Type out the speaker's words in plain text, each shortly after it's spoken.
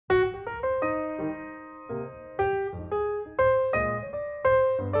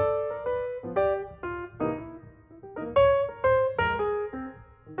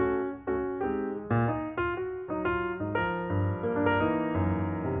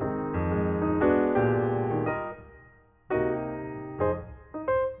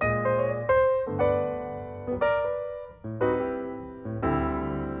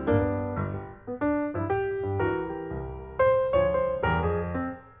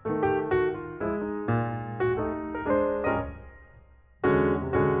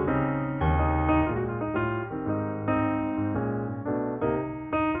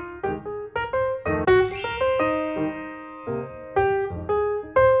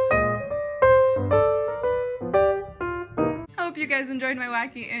you guys enjoyed my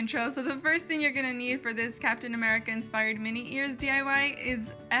wacky intro. So the first thing you're gonna need for this Captain America inspired Minnie Ears DIY is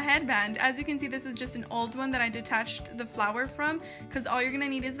a headband. As you can see, this is just an old one that I detached the flower from, because all you're gonna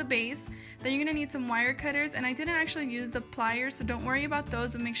need is the base. Then you're gonna need some wire cutters, and I didn't actually use the pliers, so don't worry about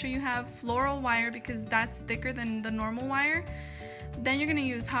those, but make sure you have floral wire because that's thicker than the normal wire. Then you're gonna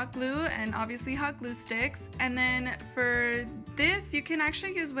use hot glue and obviously hot glue sticks. And then for this, you can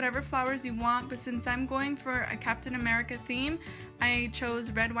actually use whatever flowers you want, but since I'm going for a Captain America theme, I chose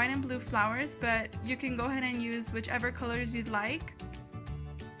red, white, and blue flowers, but you can go ahead and use whichever colors you'd like.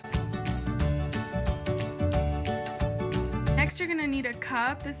 Next, you're gonna need a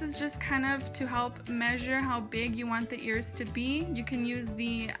cup. This is just kind of to help measure how big you want the ears to be. You can use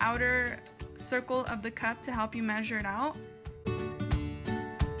the outer circle of the cup to help you measure it out.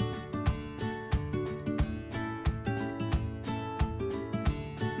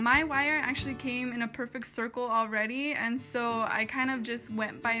 My wire actually came in a perfect circle already, and so I kind of just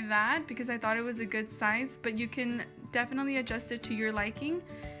went by that because I thought it was a good size, but you can definitely adjust it to your liking.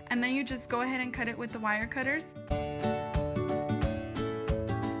 And then you just go ahead and cut it with the wire cutters.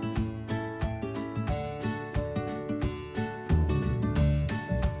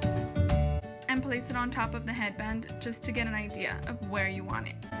 And place it on top of the headband just to get an idea of where you want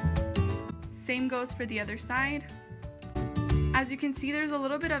it. Same goes for the other side. As you can see, there's a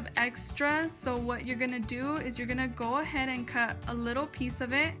little bit of extra, so what you're gonna do is you're gonna go ahead and cut a little piece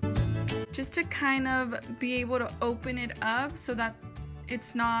of it just to kind of be able to open it up so that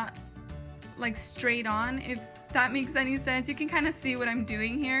it's not like straight on, if that makes any sense. You can kind of see what I'm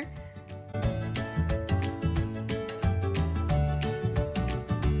doing here.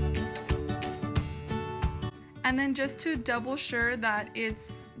 And then just to double sure that it's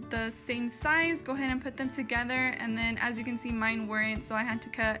the same size, go ahead and put them together. And then as you can see, mine weren't, so I had to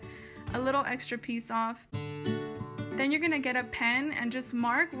cut a little extra piece off. Then you're gonna get a pen and just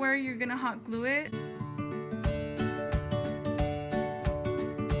mark where you're gonna hot glue it.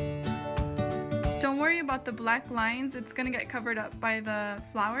 Don't worry about the black lines, it's gonna get covered up by the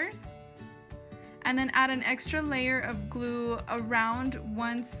flowers. And then add an extra layer of glue around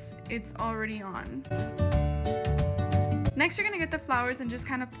once it's already on. Next, you're gonna get the flowers and just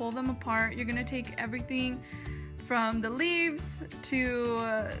kind of pull them apart. You're gonna take everything from the leaves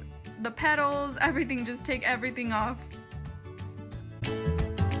to the petals, everything, just take everything off.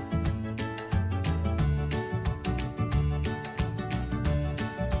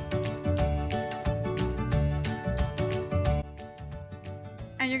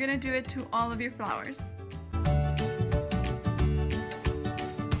 And you're gonna do it to all of your flowers.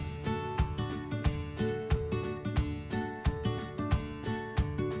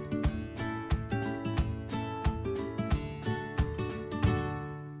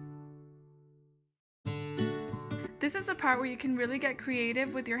 This is the part where you can really get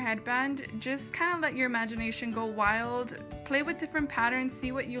creative with your headband. Just kind of let your imagination go wild, play with different patterns,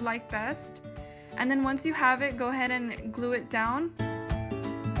 see what you like best. And then once you have it, go ahead and glue it down.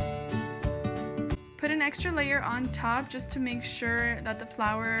 Put an extra layer on top just to make sure that the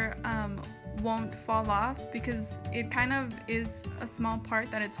flower won't fall off, because it kind of is a small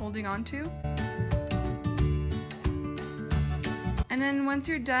part that it's holding on to. And then once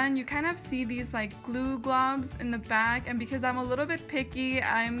you're done, you kind of see these like glue globs in the back, and because I'm a little bit picky,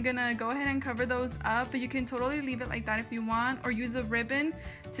 I'm gonna go ahead and cover those up, but you can totally leave it like that if you want, or use a ribbon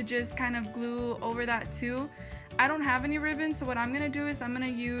to just kind of glue over that too. I don't have any ribbon, so what I'm gonna do is I'm gonna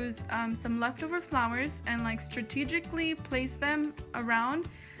use some leftover flowers and like strategically place them around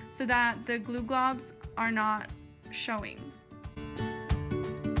so that the glue globs are not showing.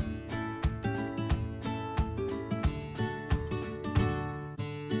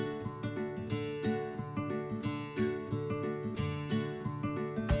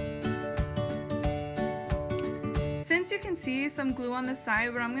 Since you can see some glue on the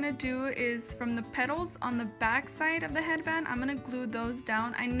side, what I'm gonna do is from the petals on the back side of the headband, I'm gonna glue those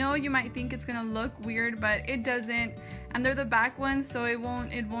down. I know you might think it's gonna look weird, but it doesn't, and they're the back ones, so it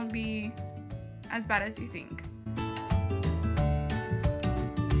won't be as bad as you think.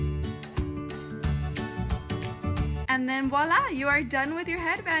 And then voila, you are done with your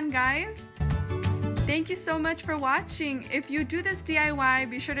headband, guys. Thank you so much for watching. If you do this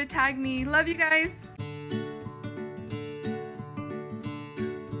DIY, be sure to tag me. Love you guys.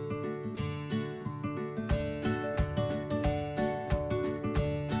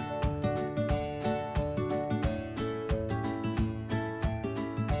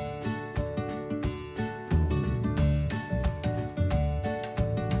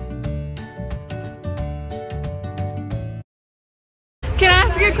 Can I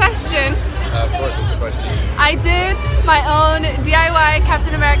ask you a question? Of course, what's the question? I did my own DIY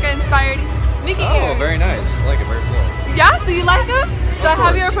Captain America inspired Mickey ears. Oh, very nice. I like it, very cool. Yeah, so you like them? Do I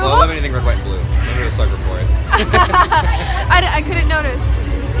have your approval? Well, I love anything red, white, and blue. I'm gonna sucker for it. I couldn't notice.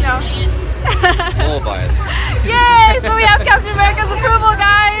 No. A little biased. Yay! So we have Captain America's approval.